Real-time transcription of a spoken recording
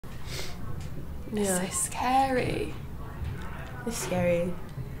It's so scary. It's scary.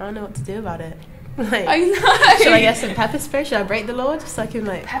 I don't know what to do about it. Like, I know. should I get some pepper spray? Should I break the law just so I can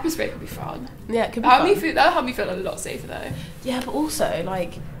like... Pepper spray could be fun. Yeah, it could be fun. That'll help me feel a lot safer though. Yeah, but also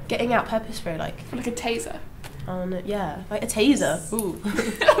like getting out pepper spray like a taser. Yeah, like a taser. Ooh.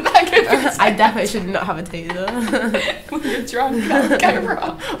 I definitely should not have a taser. When you're drunk, that'd go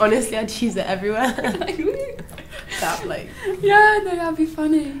wrong. Honestly, I'd use it everywhere. Yeah, no, that'd be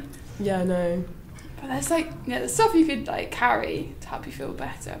funny. Yeah, no. But there's stuff you could like carry to help you feel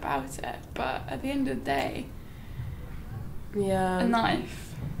better about it. But at the end of the day, a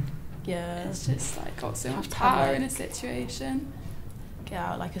knife. Yeah. It's just like got so much power in a situation. Get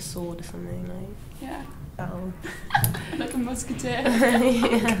out like a sword or something, like. Yeah. Oh. Like a musketeer.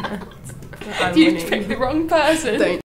 Yeah. You pick the wrong person. Don't.